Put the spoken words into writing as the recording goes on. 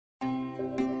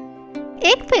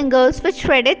Egg fingers with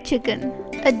shredded chicken,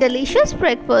 a delicious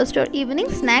breakfast or evening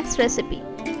snacks recipe.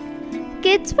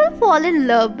 Kids will fall in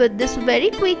love with this very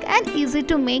quick and easy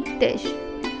to make dish.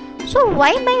 So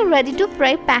why buy ready to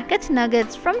fry packet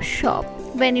nuggets from shop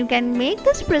when you can make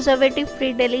this preservative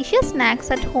free delicious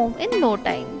snacks at home in no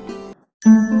time?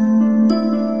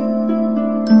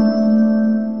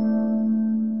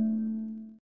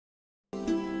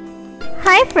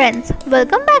 Hi friends,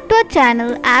 welcome back to our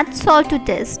channel Add Salt to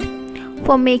Taste.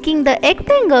 For making the egg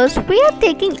fingers, we are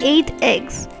taking 8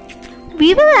 eggs.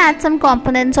 We will add some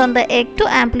components on the egg to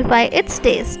amplify its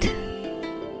taste.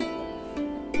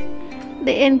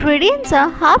 The ingredients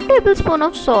are half tablespoon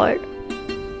of salt,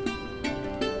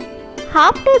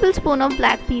 half tablespoon of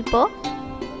black pepper,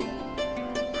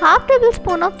 half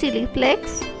tablespoon of chili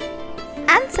flakes,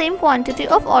 and same quantity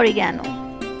of oregano.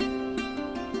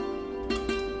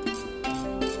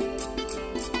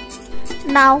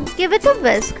 Now give it a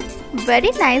whisk.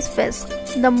 Very nice whisk.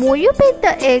 The more you beat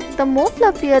the egg, the more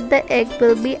fluffier the egg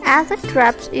will be as it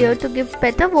traps air to give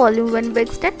better volume when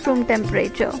whisked at room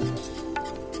temperature.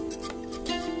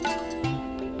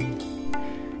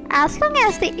 As long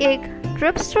as the egg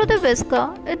drips through the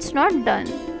whisker, it's not done.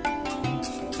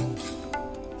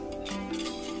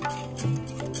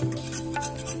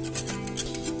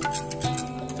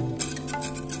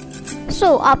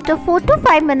 So after 4 to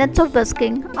 5 minutes of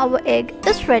whisking, our egg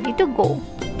is ready to go.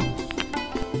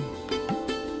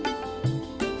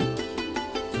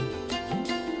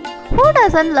 Who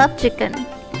doesn't love chicken?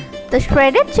 The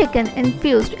shredded chicken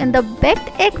infused in the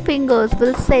baked egg fingers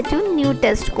will set you new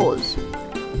taste scores.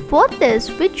 For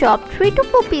this, we chop 3 to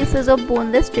 4 pieces of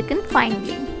boneless chicken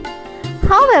finely.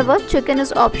 However, chicken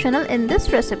is optional in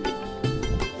this recipe.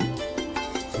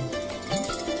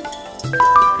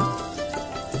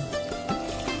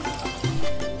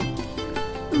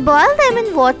 Boil them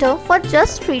in water for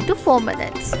just 3 to 4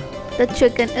 minutes. The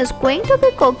chicken is going to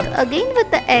be cooked again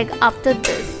with the egg after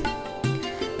this.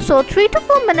 So 3 to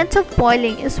 4 minutes of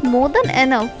boiling is more than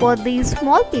enough for these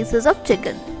small pieces of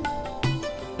chicken.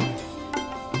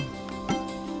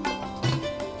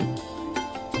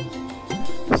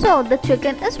 So the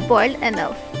chicken is boiled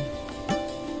enough.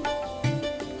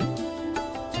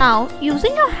 Now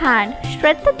using your hand,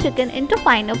 shred the chicken into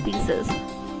finer pieces.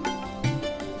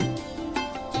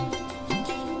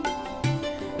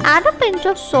 Add a pinch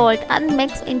of salt and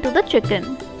mix into the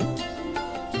chicken.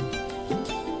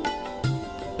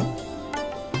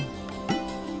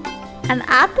 And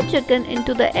add the chicken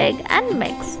into the egg and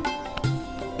mix.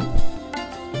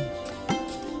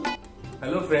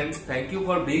 Hello friends, thank you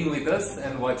for being with us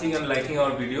and watching and liking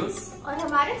our videos. और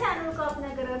हमारे channel को आपने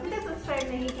अगर अभी तक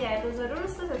subscribe नहीं किया है तो जरूर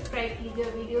उसको सब्सक्राइब कीजिए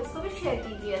और वीडियोस को भी शेयर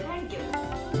कीजिए. Thank you.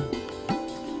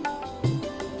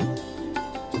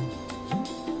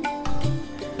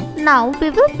 Now we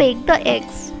will bake the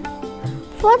eggs.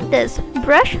 For this,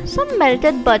 brush some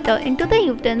melted butter into the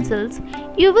utensils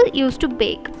you will use to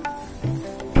bake.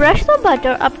 Brush the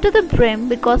butter up to the brim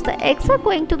because the eggs are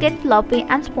going to get fluffy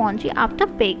and spongy after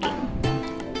baking.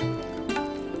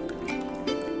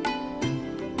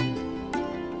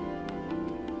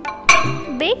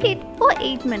 Bake it for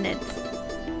 8 minutes.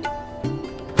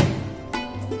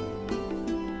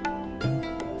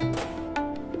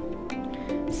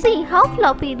 See how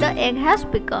fluffy the egg has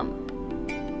become.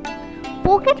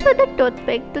 Poke it with a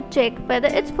toothpick to check whether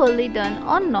it's fully done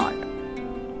or not.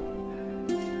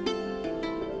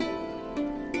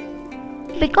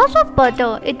 Because of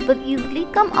butter, it will easily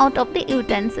come out of the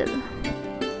utensil.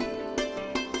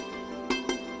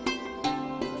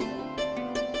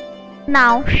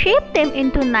 Now shape them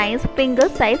into nice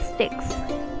finger-sized sticks.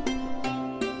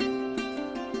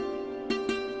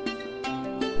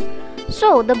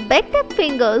 So the baked egg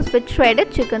fingers with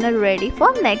shredded chicken are ready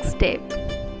for next step.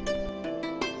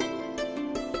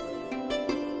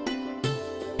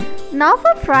 Now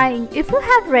for frying, if you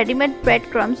have ready-made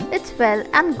breadcrumbs, it's well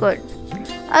and good.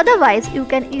 Otherwise, you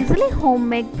can easily home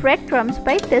make breadcrumbs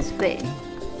by this way.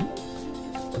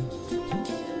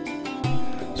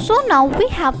 So now we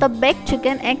have the baked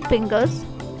chicken egg fingers,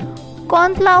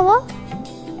 corn flour,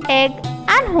 egg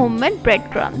and homemade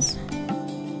breadcrumbs.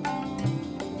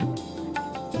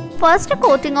 First a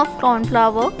coating of corn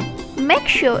flour, make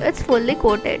sure it's fully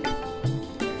coated.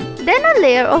 Then a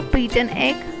layer of beaten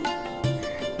egg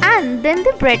and then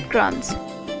the breadcrumbs.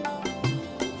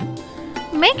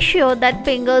 Make sure that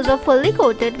fingers are fully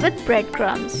coated with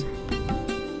breadcrumbs.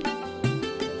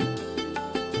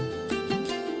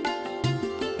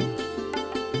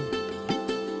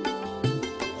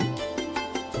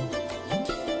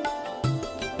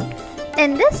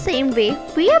 In this same way,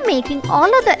 we are making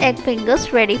all of the egg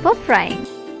fingers ready for frying.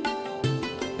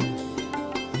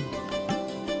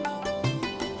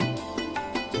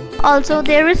 Also,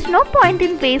 there is no point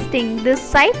in wasting these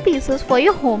side pieces for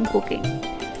your home cooking.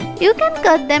 You can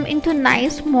cut them into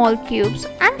nice small cubes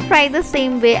and fry the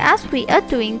same way as we are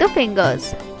doing the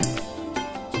fingers.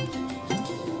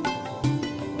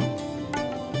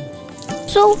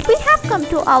 So we have come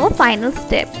to our final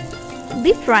step,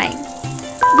 the frying.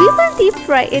 We will deep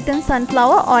fry it in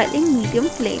sunflower oil in medium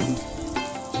flame.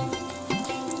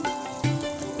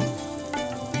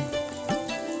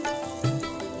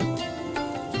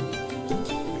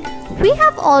 We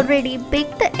have already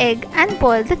baked the egg and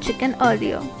boiled the chicken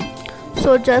earlier.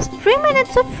 So just 3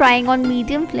 minutes of frying on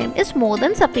medium flame is more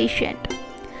than sufficient.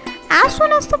 As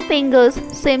soon as the fingers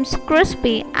seem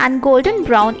crispy and golden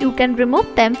brown, you can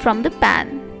remove them from the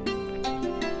pan.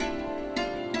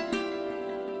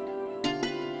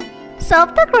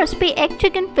 Serve the crispy egg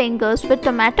chicken fingers with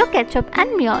tomato ketchup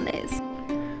and mayonnaise.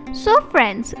 So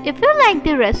friends, if you like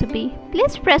the recipe,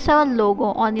 please press our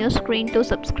logo on your screen to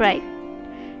subscribe.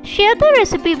 Share the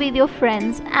recipe with your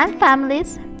friends and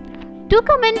families. Do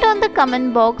comment on the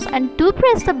comment box and do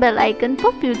press the bell icon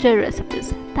for future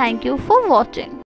recipes. Thank you for watching.